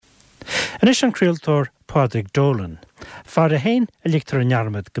Anis an críaltóir Pádraig Dolan, far a hain a liachtar an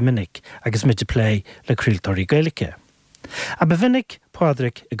nearmad go minic agus mid lé le críaltóirí Gaeilge. A bevinnig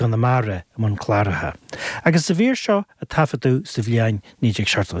Pádhraic i Conamara am chláirithe, agus sa bhíor seo a tafaidú sa bhliain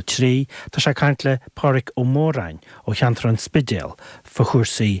 1973 tá sé caint le Pádhraic Ó Móráin ó cheantar An Spidéil fa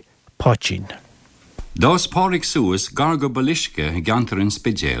chuairsaí Poitín. Dás Pádhraic suas gar go bolisce i cheantar An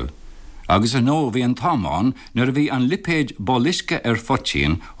Spidéil, agus an nó bhí an támán nar bhí an lipéid bolisce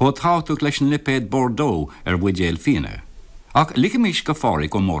Poitín ó táúach leis an lipéid Bordeaux bhuidéil fianna. Ach ligamís go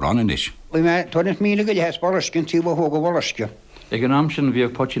Pádhraic Ó Móráin inis. We me 20 míle go leis boriscin tí bh thóga borisce. Ag an amsin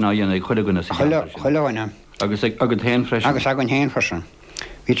bhíoh Poitín á dhéanana chuileganna sa Chuileganna. Agus agad hain freisin. Agus agad hain freisin.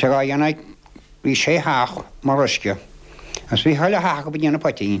 Bhí te gá dhéanana bhí sé háach borisce. As bhí chuile háach go dhéanana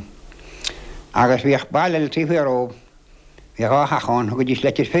Poitín. Agus bhí bailile le tí bhíorób. Bhí gá háachán go dtí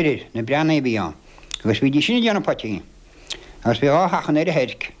letir firir na breanna bhí an. Agus bhí dí sinna dhéanana Poitín. Agus bhí gá háachan ar a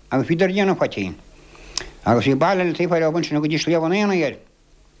heic, agus bhí idir dhéanana Poitín. Agus bhí bailile le tí bhíorób sin go dtí sleomhan éana dhéir.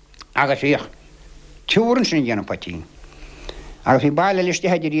 Agus bhí túran sin dhéanana Poitín. Agus bhí bailile leis de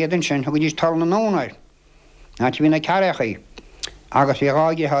heidir réadan sin go dtí talna nónair. Ná tí bhína cearachaí. Agus bhí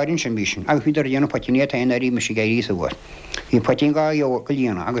gáide háirn sin bí sin, agus bhí idir dhéanana Poitín éta éana rí sé géirí sa bhir. Bhí Poitín gá go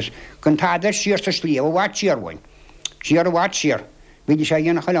líana, agus gon táidir siar sa slíomh bhhaid siarhain. Siar bhhaid siar, bhí sé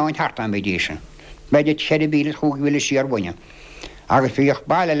dhéanana chaáin tartan bhí sin. Beidir cheir bíle chuig bhile siar bhaine. Agus bhí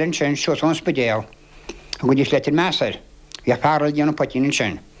bailile sin seo An Spidéil, go dtí letir measar, bhí páral dhéanana Poitín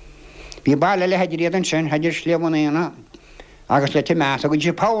sin. Bhí bailile le heidir réadan sin, heidir sleomhan éana, agus letir meas, go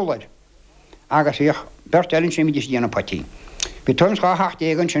dtí pálaid. Agus bhí bertelinn sin bhí dhéanana Poitín. Bhí tons gá hacht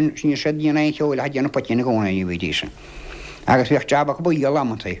éigen sin sin sé dhéanana cheoil dhéanana Poitín na gcónaí bhí dí sin. Agus bhí teabach go bhíal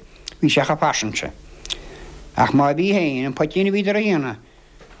amanta, bhí secha pasinte. Ach má bhí hain an Poitín bhí ar a dhéanana,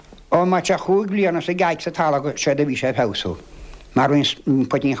 ó má te chuig bliana sa gaiic sa talaga sé a bhí sé heusú. Mar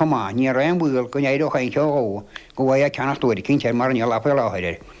Poitín chamá, ní ra an bhúil go éidir chain teó go bhhaid a ceannachtóirí cinnte mar an lá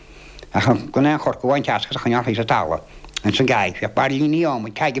láthaidir. Ach go an chor go bhain teasca a chanearthaí sa tala, an san gaiic, bhí bailíní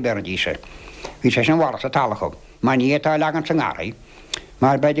ámid caiige beradí sé. Bhí sé sin bhhar sa talachog, mar ní étá legan sa ngáraí,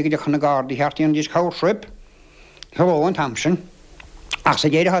 mar beidir go chuna gádaí hearttaíon dís córsrib, sa bhóin tamsin, ach sa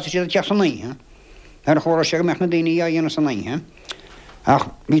déidir has sé teach san naithe, ar a chóra sé go meach na daoine a dhéana san naithe, ach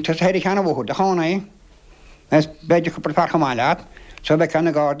bhí tá heidir cheanna bhúd a chánaí, beidir go parcha máilead, sa bheith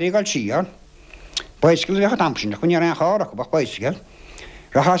chuna gádaí gáil siar, baiscail bheith tamsin, chun ar an chárach go baiscail,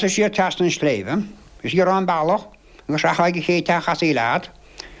 ra has sé teastan sléimhe, is gur an bailach, agus ra chaige chéte chasí lead,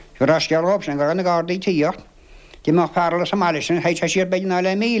 go ra scealób sin gur na gádaí tíocht, dí má páral sa máilisin, heid sé siar beidir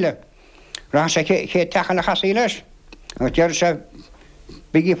le míle. Ra sé ché techan le chasí leis, agus deir sé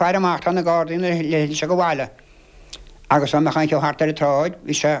bigí fear amach an na gádaí le se go bhhaile. Agus an mechain teó hartar a tráid,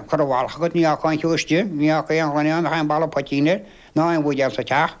 hí sé chu bhhailcha go ní áchain teúiste, ní ácha an ghaine mechain bailla Poitíne, ná an bhúideal sa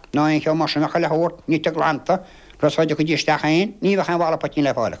teach, ná an cheó mar sin mecha le hórt, ní te glanta, rasáide go ddíisteach aon, ní bhechain bhhailla Poitín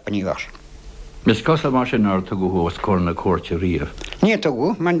le fáilech ba ní bhas. Mis cos mar sin ár tu go cóna cuairte riamh. Ní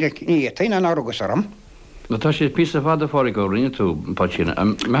tugu, man ní taine an árugus aram. Na tá sé pí a fada Pádhraic go rinne tú Poitín,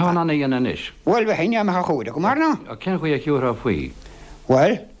 me anna dhéana inis. Well bheith haine mecha chuide go mar ná. A cen chuí a ciúrá faoi?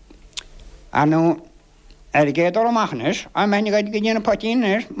 Well, anú géadú amachnas, a menig go dhéanana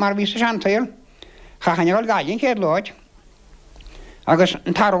Poitín mar bhí sa seantail, chachanneáil gaiilín céad láid, agus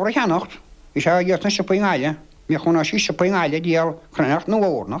an tarúir a cheannacht, bhí sé dheartna sipaí gáile, bhí chuna sí sipaí gáile díal chrunacht nó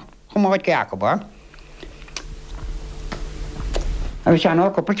bhórnach, chum máid ceacabá. A bhí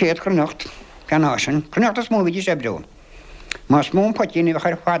seanna cúpla céad chrunacht, ceannásin, chrunacht a smóvidí sé breún. Má smón Poitín i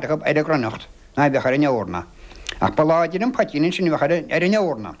bheith fadachab ar a chrunacht, ná bheith ar a neórna. Ach baláidir an Poitín sin bheith ar a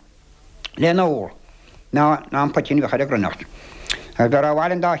neórna. Le na ór. Ná an Poitín bheith ar a chrunacht. Ar ber a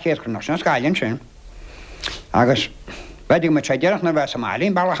bhhailin dá chéad chrunacht sin scailinn sin. Agus beidir me sé dearach na bheith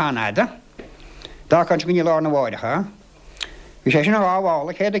Somálín, bailach hánáide. Dá cant go ní lá na bháidecha. Bhí sé sin a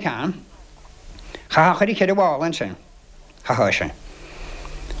bhála chéad a cean. Chacharí chéad a bhálainn sin. Chaá sin.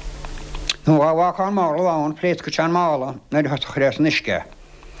 Nó bháchán mála bháin pléit go tean mála na dtha churéis an isce.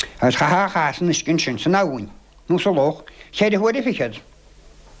 Agus chaáchas an iscin sin san náhain, nó sa loch, chéad a thuair fichéad.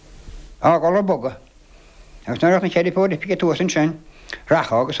 Á gála boga. Agus na na chéad a thuair fichéad túsan sin,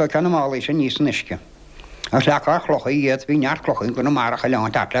 racha agus ó ceanna mála sin níos an isce. Agus leachá chlochaí iad bhí neart chlochaín go na marach a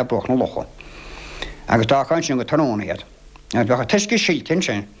leán tap le broch na locha. Agus dáchain sin go tarónaíad. Agus bhecha tuisce síltin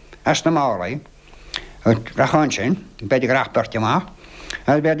sin, as na málaí, rachain sin, beidir go rachbert amach,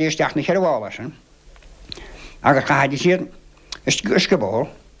 agus beidir isteach na chéad bhála sin. Agus chaidí siad iscebáil,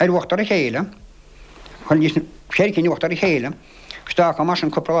 uachtar a chéile, chuil chéircinn uachtar a chéile, stácha mar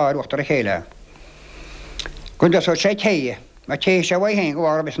sin cupláir uachtar a chéile. Gunn so sé chéie, a té sé bhaid héin go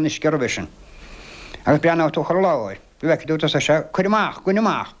bhhar bis an isce sin. Agus breanna tú chu láir, bheice dúta sa se chuirimach,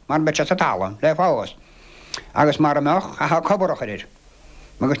 guineach, mar bete sa talan, le fáas. Agus mar amach a ha cobarach idir.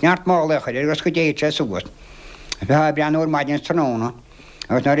 Agus neart mála idir, agus go déite súgat. Bheit breanúr maidin tróna,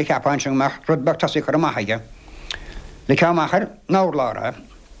 agus náir ceapáin sin meach rudbach tasí chu amachige. Le ceamachar nálára,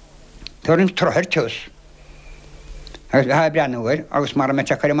 tuairn trothir tús. Agus bheit breanúir, agus mar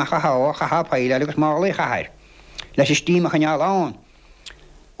mete chuirimach a há agus mála i chair. Leis is tíach an eáán.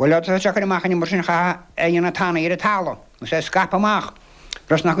 Bhfuil le chuirimach an mar sin cha éana tána ar a talan, mus sé scap amach,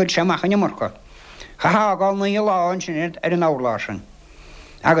 ros nach chuid semach an marcha. Cha gáil na láin sin ar an náláir sin.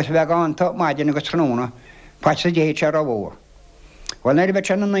 Agus bheith gáin tá maidin agus tróna, páit sa déite ar a bhór. Bhil na bheith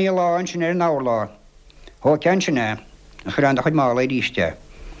sin na láin sin ar an náláir. Thó cean sinna, a chuir an chuid mála díiste.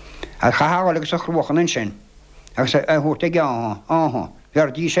 A chaáil agus a chruchan sin, agus a thuirta geán,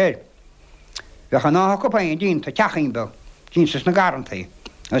 bhear dí sé. Bheith an ná go pain dín tá teaching be, dínsas na garantaí,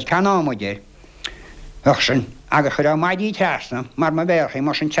 agus cean ámaidir. Bheach sin, agus chuir maidí teasna, mar ma bheirchaí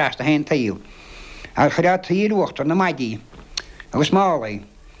mar sin teasta hen taíú. Agus chuir tíí uachtar na maidí, agus málaí.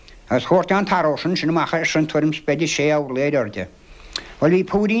 Agus chóirte an tarósin sin amach sin tuairim speidir sé á léad oride. Bhil bhí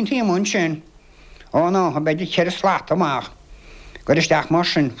púdín tíomún sin, ná beidir cheir sláat amach, go isteach mar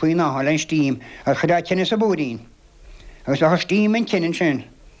sin faoí ná lein stíim a chuir cinenne sa búdín. Agus a stíim an cinan sin,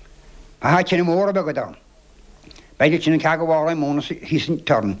 a cinenne mór be go dá. Beidir sin ce go bhála móna hí san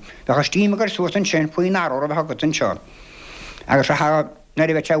tarn, a stíim gur suastan sin faoí náróra bheit go an seo. Agus na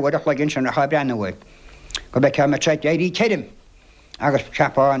bheith tehaid a chluiginn sin a breanúid, go bheith ce me tre éirí teidim. Agus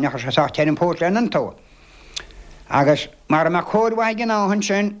ceapá nechas sa tean pót le antó. Agus mar me chóirhaid gan áhann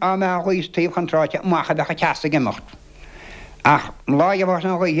sin a me chuos tíomh chutráte macha becha teasta gimacht. Ach láige bhas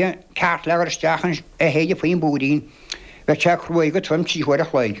na chuige ceart legar isteachan a héide faoin búdín bheith te chruaig go tuim tíhuiir a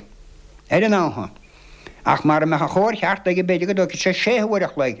chléig. Ar an áha. Ach mar me chóir cheart ag beidir go dócha sé séhuiir a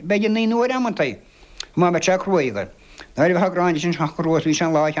chléig, beidir ní nuair amantaí, má me te chruaige. Nair bheith gráinde sin chachróis hí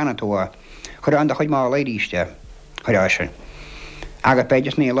an láid anatá, chur an chuid mála ríiste, chuir sin. Agus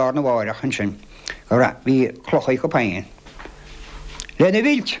beidir ní lá na bháireach an sin, go bhí chlochaí go pain. Le na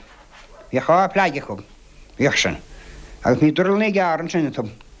bhilt, bhí chá pleige chum, bhíoch sin, agus bhí durlna gearan sin tum,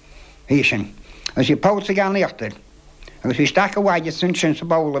 hí sin, agus bhí pása gan leachtar, agus bhí staach a bhaide sin sin sa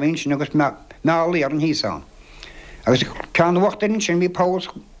bála bhín sin agus meálaí ar an hísán. Agus cean bhachtain sin bhí pás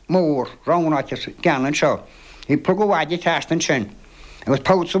mór ránáitis ganan seo, hí plug a bhaide teastan sin, agus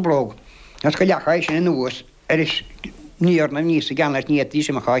pása blog, agus go leachá sin in nuas ar is níor na níos a ganir níiad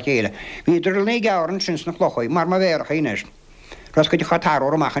sem a chá chéile. Bhí idir le gearan sin na chlochaí, mar ma bhéracha inis. Ras go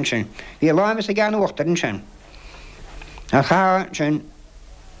chatáróra amachchan sin. Bhí láimas a gan uachtar an sin. A chá sin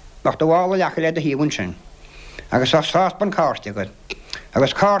bach do bhála lecha le a híhann sin. Agus as sápan cáirte go.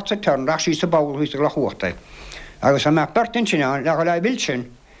 Agus cáirte turn rach sí sa báil hús le chuachta. Agus a me bertin sin an le le bhil sin,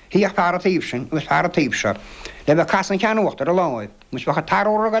 hí a páratíb sin, agus páratíb se. Le bheith casan cean uachtar a láid, mus bach a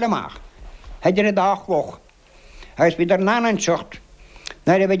táróra go amach. Heidir a dá chloch. Agus bhí ar nánan seocht,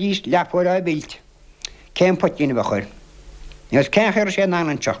 nair a bheith díos leapúir a bilt, céim Poitín bheith chuir. Agus céim chuir sé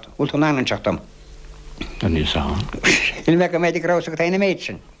nánan seocht, últú nánan seochtam. An ní sáin. Il me go méidir rása go taine méid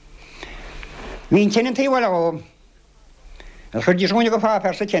sin. Bhín cinan tíhil ó, a chuir díosúna go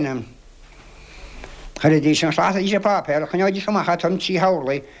pápéir sa cinan. Chuir dí sin slása dí sé pápéir, chuneáidí go macha tom tí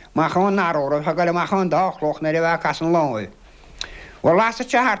hálaí, machán náróra, ha go le machán dáchloch na a bheith casan láid. Bhil lása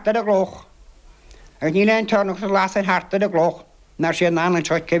te harta a gloch, agus ní leon tarnach sa lása harta a gloch, nar sé nánan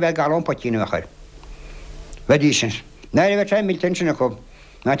seocht cé bheith galón Poitín a chuir. Bheith sin. Nair bheith tre miltin sinna chum.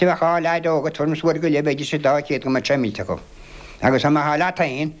 Na te bheith chá leid ógad tuairm suair go le beidir sé dá chéad go me tre milta chum. Agus am há le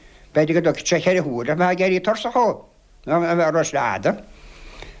tain, beidir go docha tre chéir a húr, a bheith géirí torsa chó, a bheith ros leada.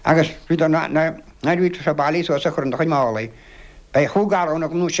 Agus nair bhí sa bailí so sa chun chuid málaí, bei chu galón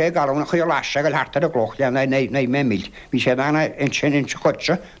ag nú sé galón a chuir lása go harta a gloch le na mé milt. Bhí sé bhena in sin in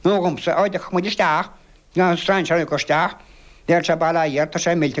chutse, nó gomsa áide chuid isteach, ná strainseir go isteach, déir sa bailá dhéar tá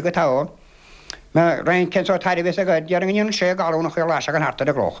sé milta go táin. Me rein cén sá tairi bheits a go dearan sé galón a chuir lása go harta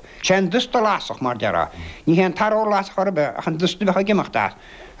a gloch. Sé an dusta lásach mar deara. Ní hé an taró lásach chorbe a an dusta bheith gimachtá.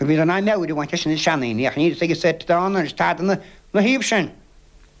 Go bhí an ná meúdi bhainte sin seanaí, ach ní ag set dána ar stádanna na híomh sin.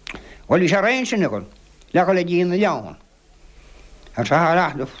 Bhil bhí sé réin sin agan, le go le díon na leáin. Ar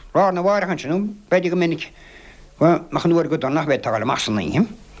rá na bháirchan sin, beidir go minic mechan nuair go donnach bheith tá le masan naíim.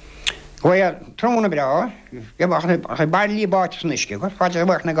 Go tróna brá, ge bailí báte san isce, go fáte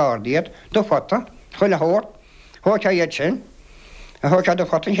bhach na gádaíad, do fata, chuile hór, hóte iad sin, a hóte do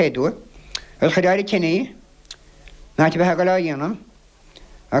fata héadú, agus chuidir cinnaí, náte bheith go le dhéanam,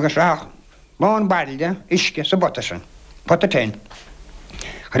 agus rá lán bailide isce sa bota sin, pata tain.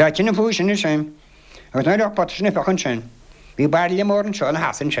 Chuidir cinna fú sin sin, agus náidir pata sin fechan sin, bhí bailile mór an seo na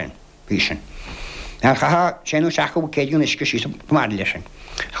hasan sin, bhí sin. Na chaha séanú seacha bh céadún isce sí máile lei sin.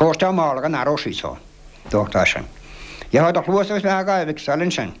 Chóirtá mála an aró síá dóchtá sin. Dheá do chluas le gaibh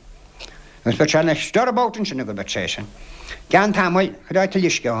salin sin. Gus be sena starbátain sin go bet sé sin. Cean táil churáid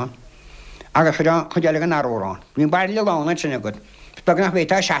lisceáin agus chudeala an aróráin. Bhín bailile lána sinna go. Be nach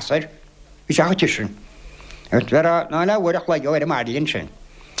bhétá seair hí seacha tisin. Ver ná le bhuiach le ar marlíonn sin.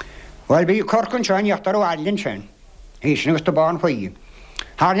 Bhil bhí corcann seán neachtar bhhailinn sin. Hí sin agus do bán chuí.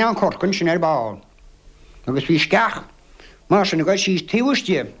 Thne an corcann sin ar báil. Agus bhí sceach mar sin go síos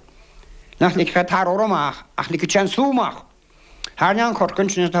tíúistíam. Nach lig tarróach ach lig tean súmach. Thne an corcann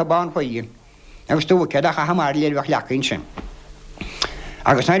sin tá bán chuí. Agus túcead a cha marlíir bheith leacinn sin.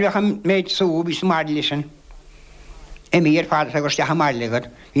 Agus na bhecha méid sú bhí marlí sin. Mí ar fád agus techa marligad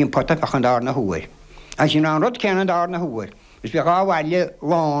híon pota fechan dá na thuair. A sin an rud cean dá na thuair. Is bheith gáhhaile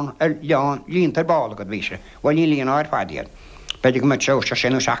lán ar leán líntar bálagad bhíse, bhil ní líon áir fadiad. Beidir go me teosta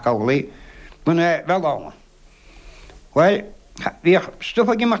sinú seaálaí buna bheith láin. Weil bhí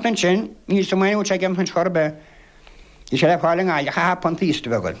stufa giach an sin, níos do maú te gim an chorbe i sé le fáling áile cha pantíiste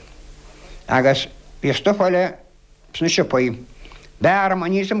bhegad. Agus bhí stufaile sna sipaí, bearm a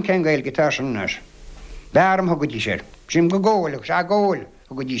níosam cén gail gitá san nas. Bearm ho go dí sé. Sim go ggóla, se ggóil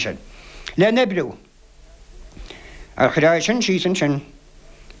ho go dí sé. Le nebrú. A churáid sin sísan sin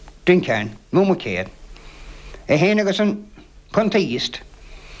duncéin, mú céad. Héana agus an contaíist.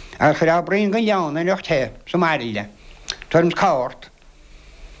 A churá braon gan leanna leocht the sa marile. Turms cáirt.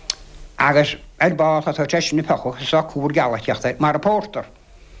 Agus ar báth atá teisina pecho sa cúr galachteachta mar a pórtar.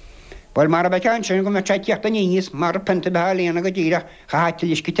 Bhil mar a bheitceann sin go me teiteachta níos mar a penta behalíonna go ddíra chaáte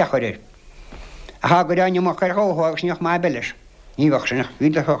lisci techoir. A ha go daine mo chuir hóágus neoch má belis. Níhah sinna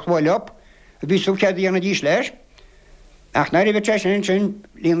hí a chuhil op, a bhí sú cead dhéanana díos leis. Ach nair bh teisina sin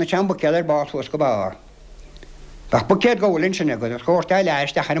líonna teamba cead ar báthús go báir. Bach bu céad ggólinn sinna go chóirtá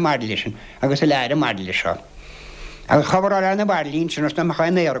leisteach ar marlí sin agus a leir a marlí seo. Agus chabar ar na barlín sin na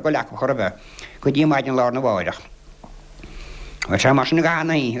chain éar go lecha chor bheith go dtí maidin lá na bháideach. Se mar sinna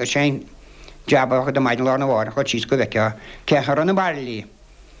gánaí agus sé deaba chu do maidin lá na bháideach chu tíos go bheice cechar an na barlíí.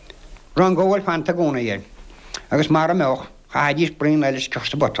 Ran ggóil fanta gúna dhéir. Agus mar a meoch chaidís brin leiles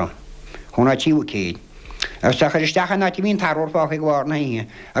ceasta botán. Chna tíú céad. Agus sa chuisteach na hín tarúir fácha gháir na hí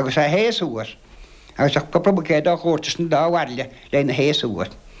agus a héasúas. Agus go probcéad a chóirtas na dáhhaile le na héasúas.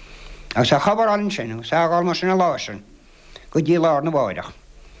 Agus a chabarálinn sin sa gáil mar sinna lásin go dtí lá na bháideach.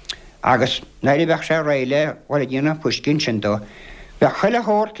 Agus nair bheith sé réile bhil dhéanana puiscin sin dó. Bheith chuile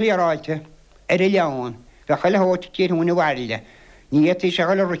thóir clíaráilte ar i leáin, bheith chuile thóirte tíúna bhhaile. Níiad se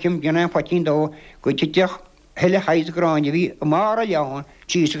le ruim gna Poitín dó go teach heile haid gráine bhí mar a leáin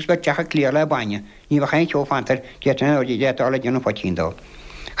tígus be techa clíar le baine, ní bh chain teofantar déanana déála dhéanana Poitín dó.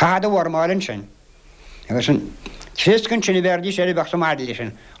 Chaad bhharmáilinn sin. Agus an triscann sinna bheirdí sé bheach sa marlí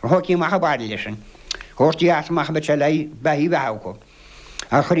sin, ar thuí macha bailile sin. Chóirtí asach be se le behí bheco.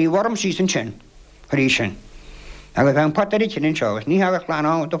 A chuí bhharm sísan sin, chuí sin. Agus bheith an potarí sin seogus, ní hagah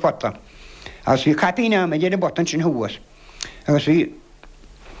chláán do fota. Agus bhí capína me déidir botan sin thuas. Agus bhí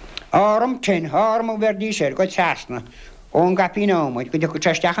ám tin hám bheirdí sé go teasna ón gapíáid go go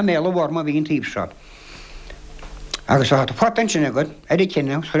teisteach méle bhharma bhíon tíbseo. Agus tá fotan sinna go ar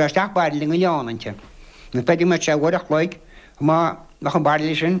cinenne chuisteach bailling go leánante. Na peidir me se bhach leig má nach an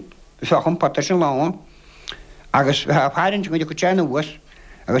bailí sin chun potta sin láin, agus páirint go go teanúas,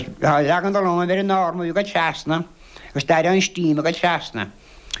 agus legan láin ar an náma go teasna, agus dair an stíime go teasna.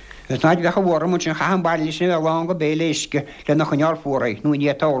 Gus náid bhecha bhharm sin chahan bailí sin bheith lá go béléisce le nach chunear fóraí nó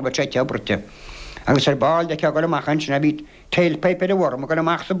ní táir be te brute. Agus ar báil de ce go amachchan sin a bhí tailpépe a bhharm go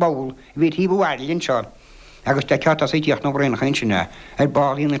amach sa báil bhí hí bhhailíonn seo. Agus de ceata sé tíocht nó rénachan sinna ar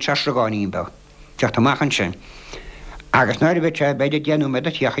báilíon na teastragáín be. Teach amachchan sin. Agus náir bheith te beidir déanú me a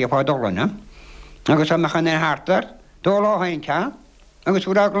tíocha apá dolanna. Agus amachchan ar hátar, dó láhain ce, agus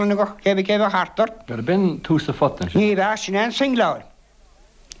bhráglanna go cébh hátar. Gur bin tú sa fotan. Ní bheith sin an singláir.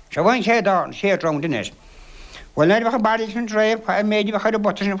 Se bhain sé dá sé rong dunis. Bhil nair bhecha bailí sin réibh chu méidir bhecha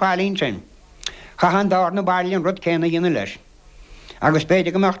bota sin fáilín sin. Chahan dá na bailíon rud céna dhéana leis. Agus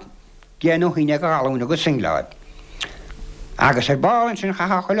beidir goach déanú híine go gáúna go singláid. Agus ar báin sin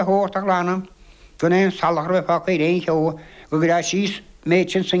chacha chuile hóirach lána, gon éon salach bheith fá réon seo go gur síos méid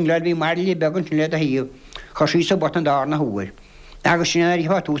sin singláid bhí marilí begann sin le a híomh, chu sí sa bot an dá na thuair. Agus sin ar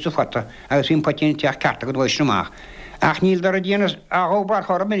íá tú sa fota agus hín Poitín teach carta go bhis amach. Ach níl dar a dhéananas a hóbar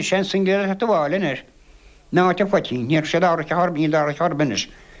chorban sin singléile a bháileir. Ná te Poitín, níor sé dára níl dar a chorbanis,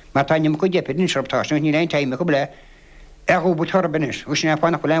 má taim go depidin seoptáisna ní leon taime go ble bú chorbanis, ú sin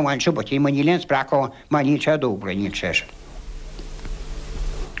fána go leháin subbatí má ní len spráá má níl se dóbra níl sé.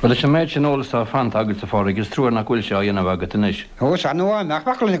 Well, is méid sin ólas tá fan agus a fára agus trúar nach bhfuil se a dhéanamh agat inis. Ó san nó nach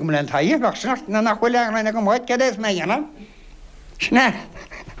bhaclaí go mlen taí bhach na nach bhfuil na go máid ceéis mé dhéanamh. Sne.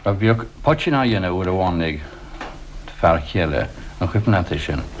 A bhíoh poitín a dhéanamh uair a bháinnig fear chéile an chuipnata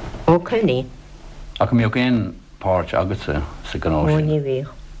sin. Ó cynni. Ach mbeoh éon páirt agat sa gná Ó sin. ní bhíh.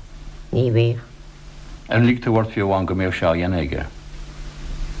 Ní bhíh. An lígt a bhhart fiú bháin go mbeoh se a dhéana aige.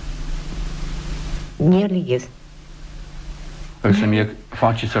 Ní lígus. Agus sem mbeoh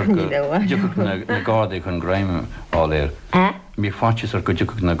fáitis ar go Ní leabhar. dúcach na gádaí chun gréim áléir. Mbeoh fáitis ar go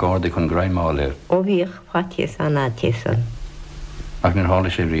dúcach na gádaí chun gréim áléir. Ó bhíh fatíos an átíosan. Ach níor hála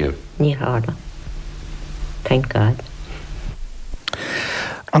sé riamh. Ní hála. Thank God.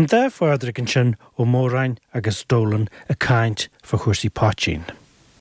 An dé Pádhraic an sin Ó Móráin agus Dolan a caint fa chuirsaí Poitín.